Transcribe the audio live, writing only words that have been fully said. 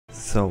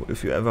So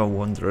if you ever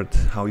wondered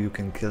how you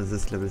can kill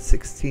this level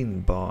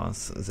 16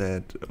 boss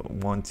that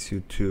wants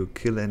you to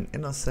kill an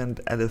innocent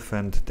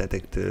elephant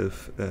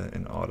detective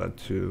in order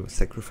to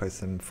sacrifice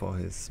him for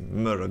his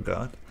murder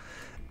god,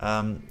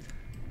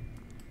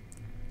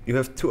 you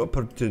have two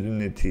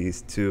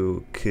opportunities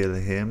to kill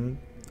him,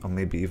 or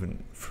maybe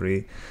even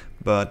three,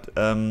 but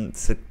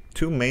the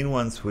two main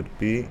ones would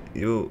be: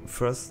 you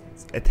first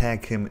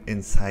attack him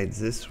inside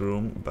this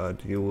room,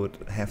 but you would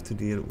have to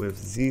deal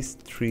with these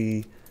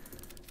three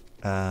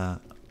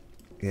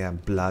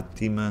blood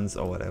demons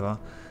or whatever,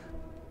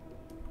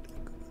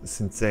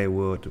 since they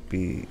would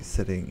be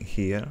sitting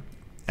here.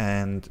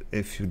 And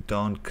if you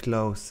don't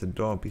close the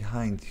door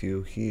behind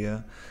you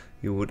here,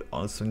 you would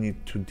also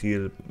need to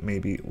deal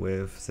maybe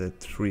with the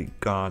three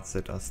guards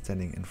that are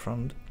standing in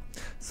front.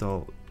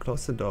 So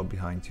close the door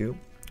behind you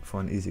for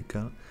an easy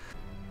kill.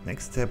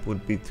 Next step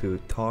would be to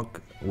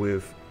talk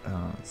with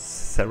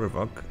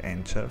Sarevok,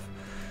 Ancient,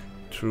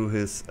 through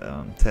his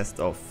test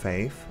of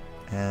faith,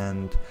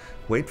 and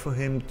wait for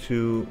him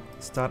to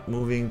start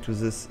moving to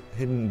this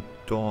hidden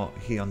door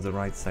here on the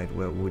right side,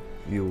 where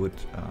you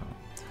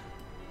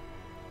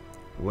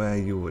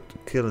would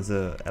kill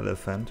the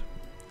elephant,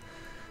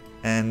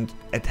 and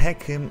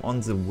attack him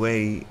on the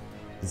way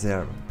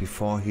there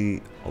before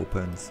he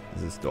opens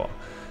this door.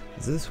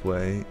 This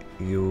way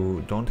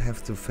you don't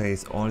have to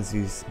face all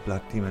these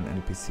blood demon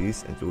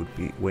NPCs, it would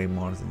be way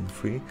more than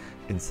 3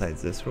 inside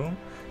this room,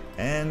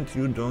 and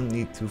you don't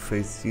need to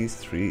face these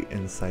 3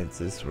 inside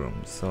this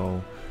room.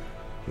 So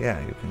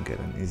yeah, you can get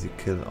an easy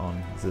kill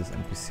on this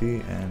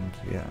NPC, and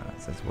yeah,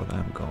 that's what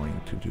I'm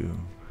going to do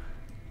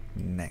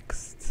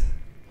next.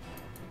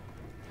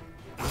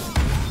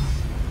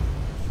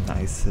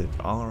 Nice hit,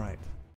 alright.